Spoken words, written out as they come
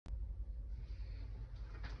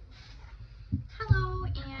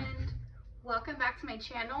welcome back to my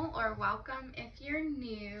channel, or welcome if you're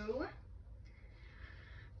new.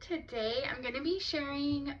 Today I'm going to be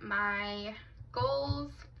sharing my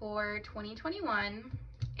goals for 2021,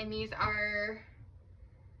 and these are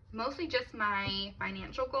mostly just my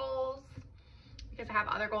financial goals because I have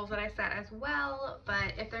other goals that I set as well,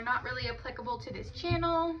 but if they're not really applicable to this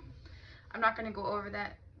channel, I'm not going to go over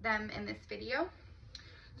them in this video.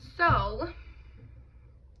 So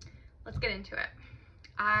let's get into it.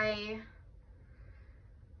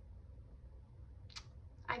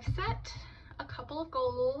 I've set a couple of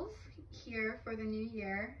goals here for the new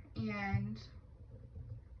year, and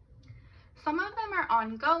some of them are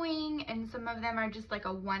ongoing and some of them are just like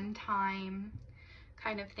a one-time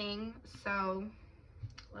kind of thing. So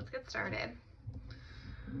let's get started.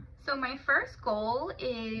 So my first goal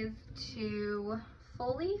is to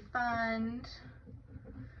fully fund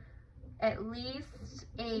at least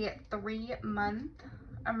a 3-month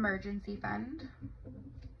emergency fund.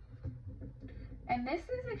 And this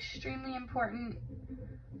is extremely important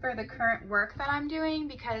for the current work that I'm doing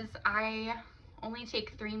because I only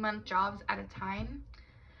take 3-month jobs at a time.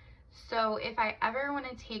 So if I ever want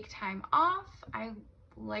to take time off, I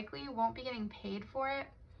likely won't be getting paid for it.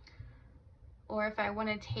 Or if I want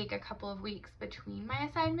to take a couple of weeks between my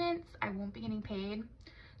assignments, I won't be getting paid.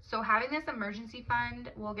 So having this emergency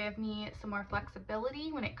fund will give me some more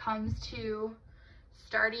flexibility when it comes to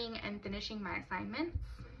starting and finishing my assignments.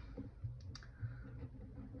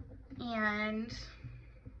 And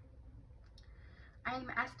I'm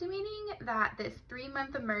estimating that this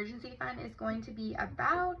 3-month emergency fund is going to be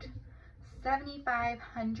about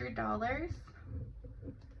 $7,500.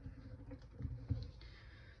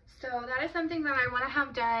 So that is something that I want to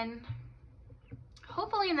have done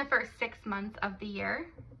hopefully in the first 6 months of the year.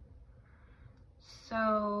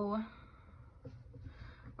 So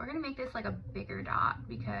we're going to make this like a bigger dot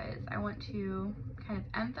because I want to kind of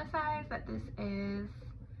emphasize that this is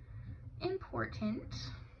important.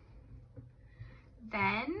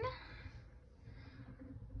 Then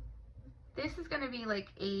this is going to be like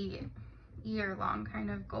a year-long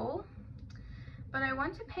kind of goal, but I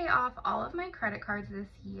want to pay off all of my credit cards this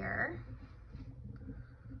year.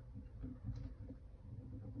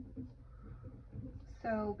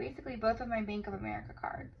 So basically both of my Bank of America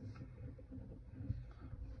cards.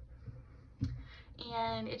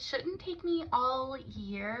 And it shouldn't take me all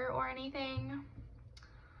year or anything.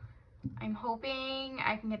 I'm hoping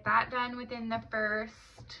I can get that done within the first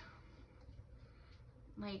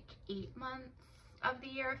like 8 months of the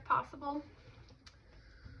year if possible.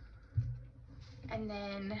 And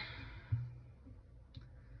then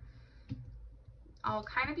I'll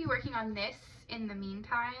kind of be working on this in the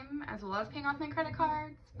meantime as well as paying off my credit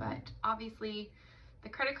cards, but obviously the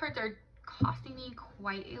credit cards are costing me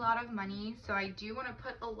quite a lot of money, so I do want to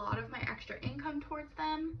put a lot of my extra income towards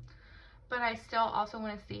them, but I still also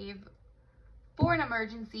want to save for an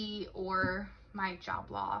emergency or my job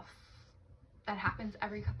loss that happens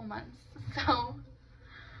every couple months. So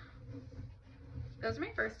those are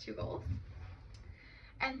my first 2 goals.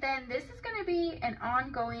 And then this is going to be an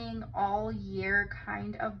ongoing all year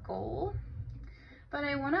kind of goal, but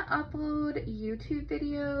I want to upload YouTube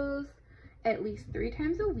videos at least 3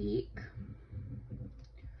 times a week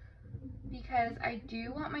because I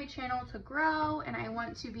do want my channel to grow and I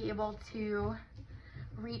want to be able to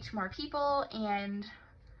reach more people and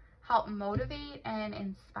help motivate and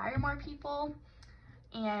inspire more people.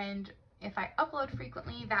 And if I upload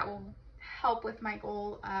frequently, that will help with my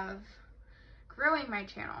goal of growing my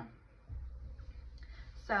channel.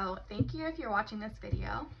 So thank you if you're watching this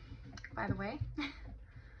video, by the way.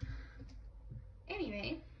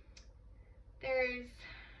 Anyway, there's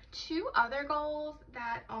 2 other goals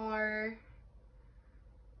that are,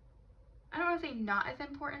 I don't want to say not as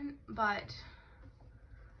important, but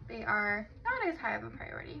they are not as high of a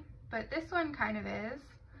priority, but this one kind of is.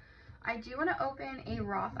 I do want to open a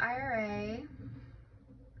Roth IRA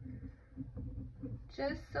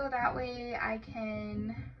just so that way I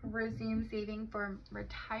can resume saving for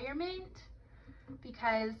retirement,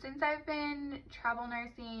 because since I've been travel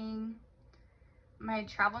nursing, my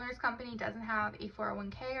travel nurse company doesn't have a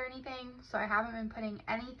 401k or anything, so I haven't been putting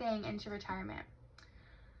anything into retirement.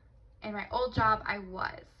 In my old job, I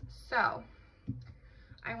was. So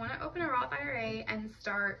I want to open a Roth IRA and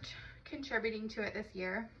start contributing to it this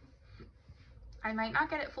year. I might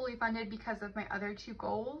not get it fully funded because of my other 2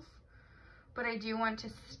 goals, but I do want to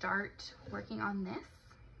start working on this.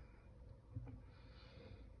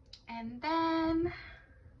 And then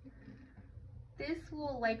this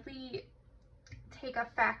will likely take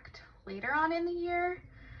effect later on in the year,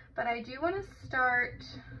 but I do want to start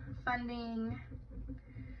funding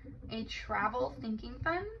a travel sinking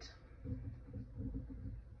fund.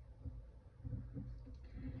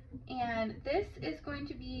 And this is going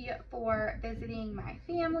to be for visiting my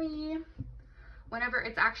family whenever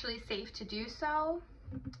it's actually safe to do so.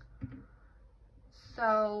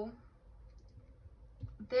 So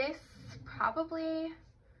this probably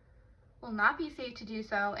will not be safe to do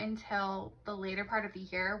so until the later part of the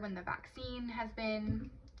year when the vaccine has been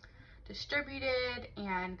distributed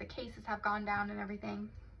and the cases have gone down and everything.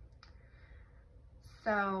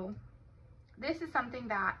 So this is something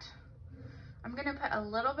that I'm gonna put a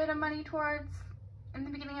little bit of money towards in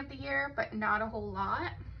the beginning of the year, but not a whole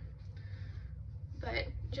lot. But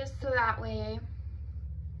just so that way,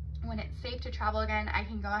 when it's safe to travel again, I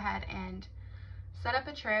can go ahead and set up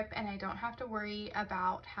a trip and I don't have to worry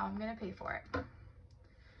about how I'm gonna pay for it.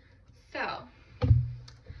 So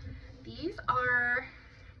these are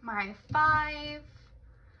my 5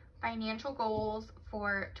 financial goals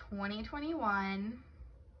for 2021,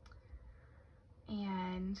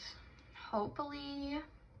 and hopefully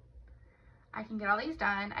I can get all these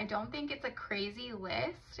done. I don't think it's a crazy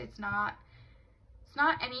list. It's not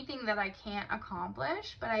anything that I can't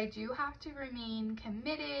accomplish, but I do have to remain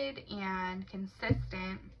committed and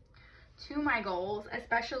consistent to my goals,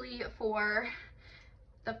 especially for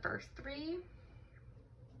the first 3.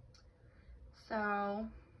 So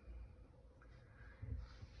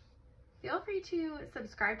feel free to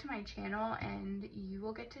subscribe to my channel and you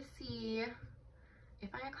will get to see if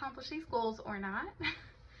I accomplish these goals or not.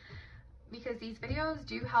 Because these videos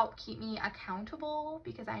do help keep me accountable,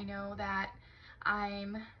 because I know that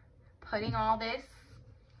I'm putting all this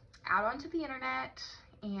out onto the internet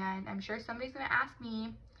and I'm sure somebody's gonna ask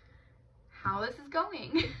me how this is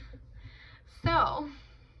going. So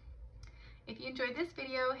if you enjoyed this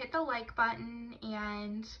video, hit the like button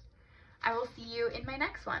and I will see you in my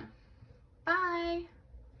next one. Bye!